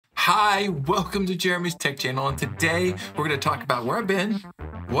Hi, welcome to Jeremy's Tech Channel, and today we're going to talk about where I've been,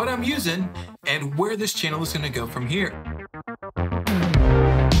 what I'm using, and where this channel is going to go from here.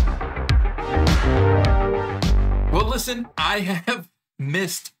 Well, listen, I have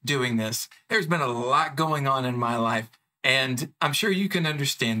missed doing this. There's been a lot going on in my life, and I'm sure you can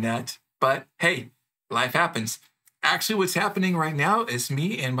understand that, but hey, life happens. Actually, what's happening right now is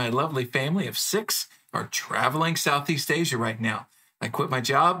me and my lovely family of 6 are traveling Southeast Asia right now. I quit my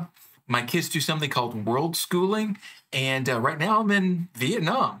job. My kids do something called world schooling. And right now I'm in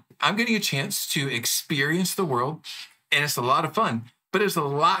Vietnam. I'm getting a chance to experience the world, and it's a lot of fun, but there's a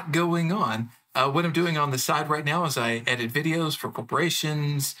lot going on. What I'm doing on the side right now is I edit videos for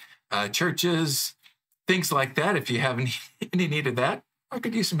corporations, churches, things like that. If you have any need of that, I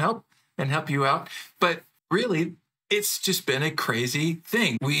could use some help and help you out. But really, it's just been a crazy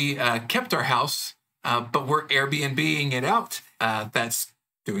thing. We kept our house, but we're Airbnb-ing it out. That's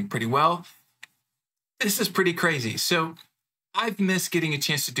doing pretty well. This is pretty crazy. So I've missed getting a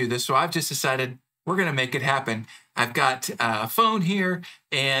chance to do this. So I've just decided we're going to make it happen. I've got a phone here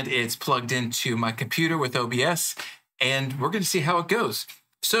and it's plugged into my computer with OBS, and we're going to see how it goes.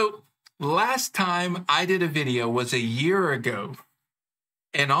 So last time I did a video was a year ago.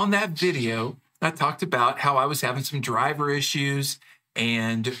 And on that video, I talked about how I was having some driver issues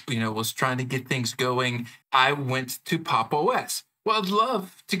and, was trying to get things going. I went to Pop! OS. Well, I'd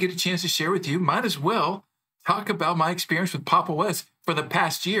love to get a chance to share with you. Might as well talk about my experience with Pop! OS for the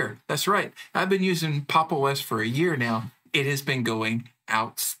past year. That's right. I've been using Pop! OS for a year now. It has been going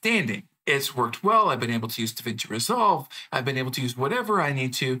outstanding. It's worked well. I've been able to use DaVinci Resolve. I've been able to use whatever I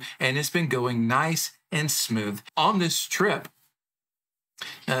need to, and it's been going nice and smooth. On this trip,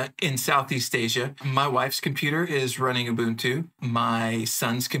 in Southeast Asia, my wife's computer is running Ubuntu. My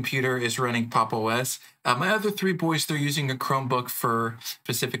son's computer is running Pop! OS. My other 3 boys, they're using a Chromebook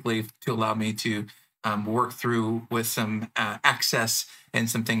specifically to allow me to work through with some access and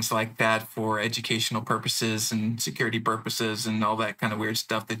some things like that for educational purposes and security purposes and all that kind of weird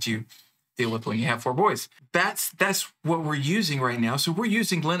stuff that you deal with when you have 4 boys. That's what we're using right now. So we're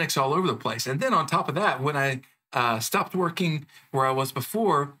using Linux all over the place. And then on top of that, when I stopped working where I was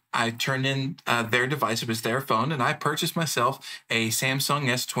before, I turned in their device. It was their phone, and I purchased myself a Samsung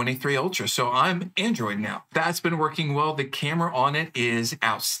S23 Ultra. So I'm Android now. That's been working well. The camera on it is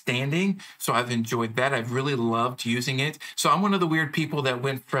outstanding. So I've enjoyed that. I've really loved using it. So I'm one of the weird people that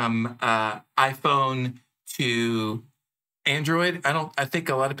went from iPhone to Android. I think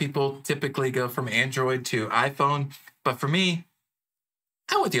a lot of people typically go from Android to iPhone, but for me,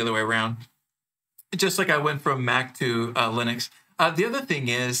 I went the other way around. Just like I went from Mac to Linux. The other thing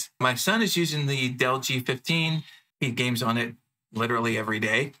is my son is using the Dell G15. He games on it literally every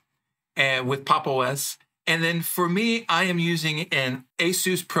day with Pop! OS. And then for me, I am using an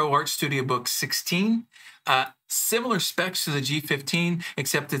Asus ProArt StudioBook 16. Similar specs to the G15,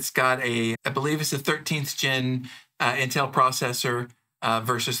 except it's got I believe it's a 13th gen Intel processor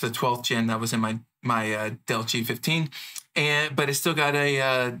versus the 12th gen that was in my Dell G15. But it's still got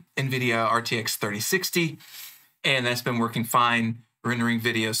a NVIDIA RTX 3060, and that's been working fine, rendering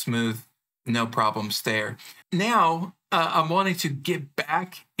video smooth, no problems there. Now, I'm wanting to get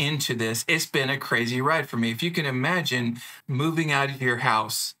back into this. It's been a crazy ride for me. If you can imagine moving out of your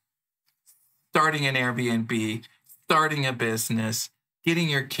house, starting an Airbnb, starting a business, getting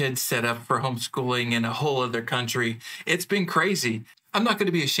your kids set up for homeschooling in a whole other country, it's been crazy. I'm not going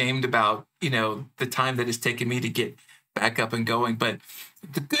to be ashamed about, the time that it's taken me to get back up and going. But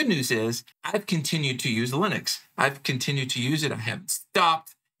the good news is I've continued to use Linux. I've continued to use it. I haven't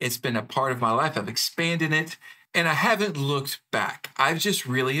stopped. It's been a part of my life. I've expanded it, and I haven't looked back. I've just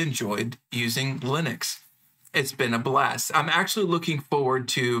really enjoyed using Linux. It's been a blast. I'm actually looking forward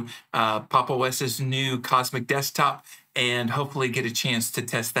to Pop! OS's new Cosmic Desktop, and hopefully get a chance to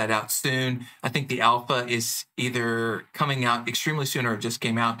test that out soon. I think the alpha is either coming out extremely soon or it just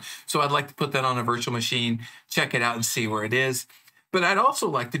came out. So I'd like to put that on a virtual machine, check it out and see where it is. But I'd also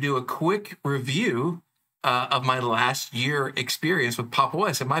like to do a quick review of my last year experience with Pop!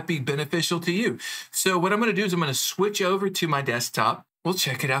 OS. It might be beneficial to you. So what I'm going to do is I'm going to switch over to my desktop. We'll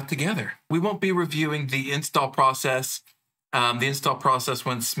check it out together. We won't be reviewing the install process. The install process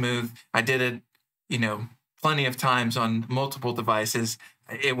went smooth. I did it, plenty of times on multiple devices.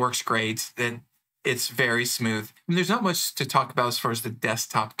 It works great. It's very smooth. And there's not much to talk about as far as the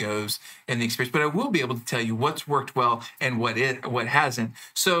desktop goes and the experience, but I will be able to tell you what's worked well and what hasn't.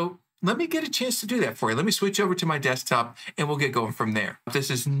 So let me get a chance to do that for you. Let me switch over to my desktop and we'll get going from there. This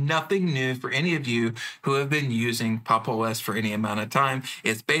is nothing new for any of you who have been using Pop! OS for any amount of time.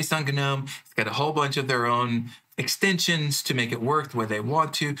 It's based on GNOME. It's got a whole bunch of their own extensions to make it work the way they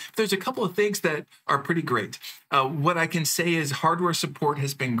want to. There's a couple of things that are pretty great. What I can say is hardware support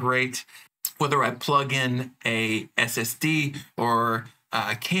has been great. Whether I plug in a SSD or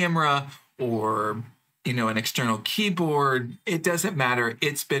a camera or an external keyboard, it doesn't matter.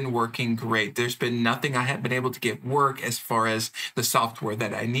 It's been working great. There's been nothing I haven't been able to get work as far as the software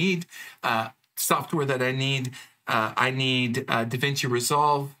that I need. I need DaVinci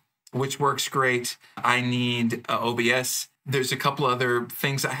Resolve, which works great. I need OBS. There's a couple other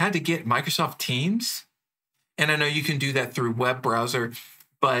things. I had to get Microsoft Teams, and I know you can do that through web browser,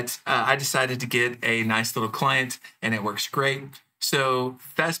 but I decided to get a nice little client, and it works great. So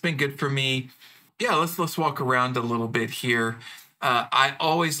that's been good for me. Yeah, let's walk around a little bit here. I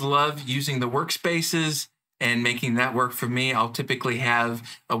always love using the workspaces and making that work for me. I'll typically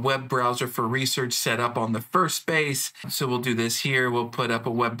have a web browser for research set up on the first space. So we'll do this here. We'll put up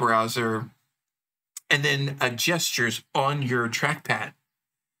a web browser and then gestures on your trackpad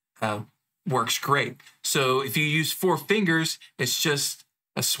works great. So if you use 4 fingers, it's just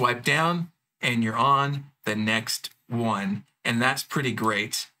a swipe down and you're on the next one. And that's pretty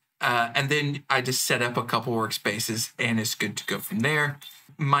great. And then I just set up a couple workspaces and it's good to go from there.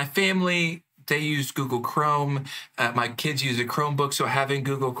 My family, they use Google Chrome. My kids use a Chromebook, so having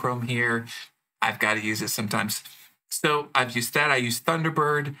Google Chrome here, I've got to use it sometimes. So I've used that. I use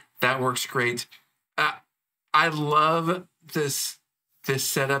Thunderbird. That works great. I love this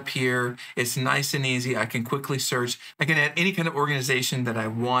setup here. It's nice and easy. I can quickly search. I can add any kind of organization that I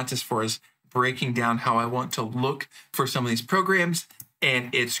want as far as breaking down how I want to look for some of these programs.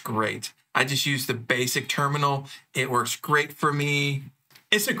 And it's great. I just use the basic terminal. It works great for me.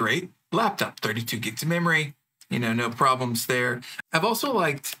 It's a great laptop, 32 gigs of memory, no problems there. I've also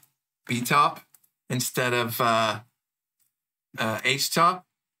liked BTOP instead of HTOP.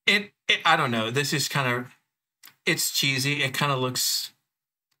 I don't know. This is it's cheesy. It kind of looks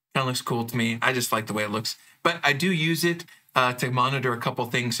cool to me. I just like the way it looks. But I do use it to monitor a couple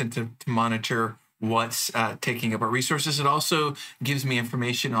things and to monitor what's taking up our resources. It also gives me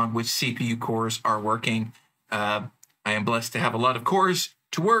information on which CPU cores are working. I am blessed to have a lot of cores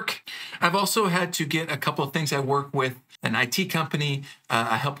to work. I've also had to get a couple of things. I work with an IT company.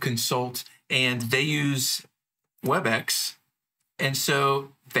 I help consult, and they use WebEx. And so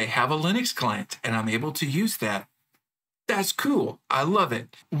they have a Linux client, and I'm able to use that. That's cool. I love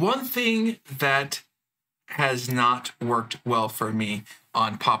it. One thing that has not worked well for me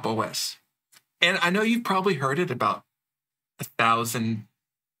on Pop! OS, and I know you've probably heard it about 1,000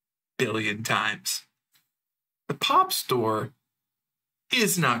 billion times. The Pop Store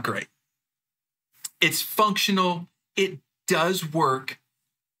is not great. It's functional. It does work,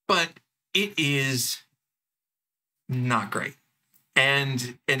 but it is not great.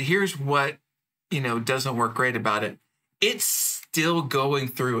 And here's what, doesn't work great about it. It's still going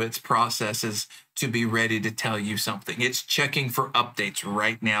through its processes to be ready to tell you something. It's checking for updates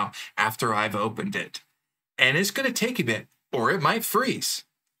right now after I've opened it. And it's going to take a bit, or it might freeze.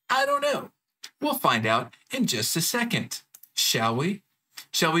 I don't know. We'll find out in just a second. Shall we?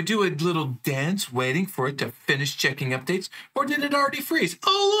 Shall we do a little dance waiting for it to finish checking updates? Or did it already freeze?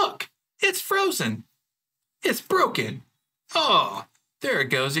 Oh, look, it's frozen. It's broken. Oh, there it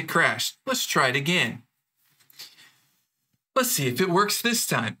goes. It crashed. Let's try it again. Let's see if it works this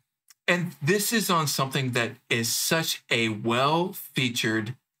time. And this is on something that is such a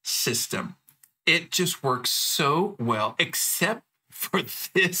well-featured system. It just works so well, except for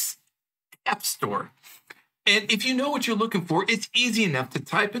this App Store. And if you know what you're looking for, it's easy enough to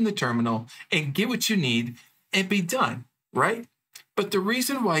type in the terminal and get what you need and be done, right? But the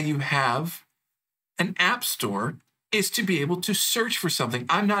reason why you have an App Store is to be able to search for something.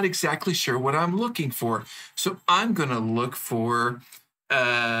 I'm not exactly sure what I'm looking for. So I'm going to look for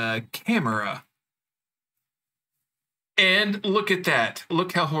a camera. And look at that.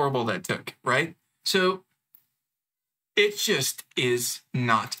 Look how horrible that took, right? So it just is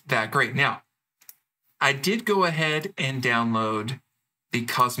not that great. Now, I did go ahead and download the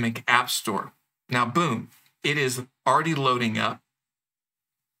Cosmic App Store. Now, boom, it is already loading up.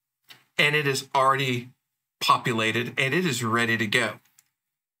 And it is already populated, and it is ready to go.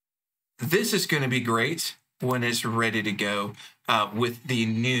 This is going to be great when it's ready to go with the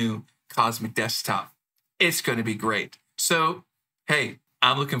new Cosmic Desktop. It's going to be great. So, hey,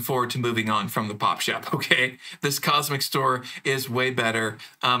 I'm looking forward to moving on from the Pop Shop, okay? This Cosmic Store is way better.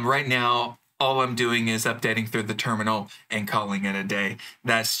 Right now, all I'm doing is updating through the terminal and calling it a day.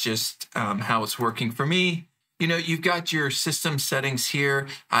 That's just how it's working for me. You know, you've got your system settings here.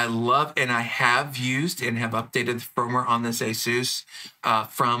 I love, and I have used and have updated the firmware on this Asus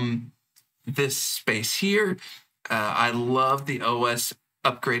from this space here. I love the OS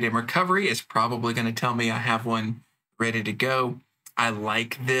upgrade and recovery. It's probably going to tell me I have one ready to go. I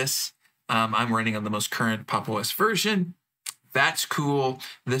like this. I'm running on the most current Pop! OS version. That's cool.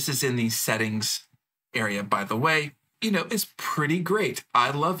 This is in the settings area, by the way. You know, it's pretty great.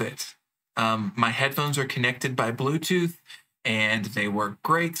 I love it. My headphones are connected by Bluetooth and they work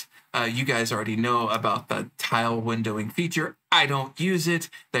great. You guys already know about the tile windowing feature. I don't use it.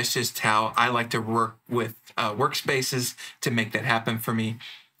 That's just how I like to work with workspaces to make that happen for me.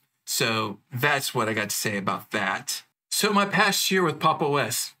 So that's what I got to say about that. So my past year with Pop!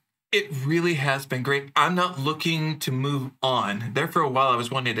 OS, it really has been great. I'm not looking to move on. There for a while, I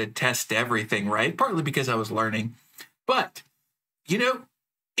was wanting to test everything, right? Partly because I was learning. But, you know,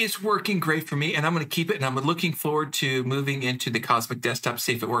 it's working great for me, and I'm going to keep it, and I'm looking forward to moving into the Cosmic Desktop,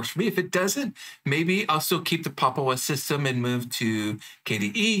 see if it works for me. If it doesn't, maybe I'll still keep the Pop! OS system and move to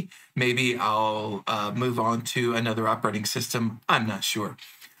KDE. Maybe I'll move on to another operating system. I'm not sure.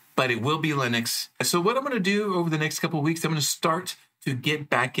 But it will be Linux. So what I'm going to do over the next couple of weeks, I'm going to start to get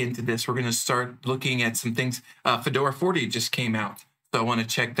back into this. We're going to start looking at some things. Fedora 40 just came out, so I want to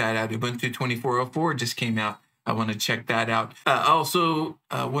check that out. Ubuntu 24.04 just came out. I want to check that out. I also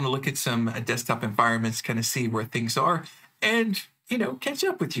want to look at some desktop environments, kind of see where things are, and, you know, catch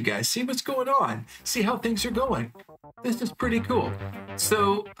up with you guys, see what's going on, see how things are going. This is pretty cool.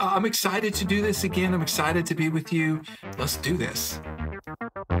 So I'm excited to do this again. I'm excited to be with you. Let's do this.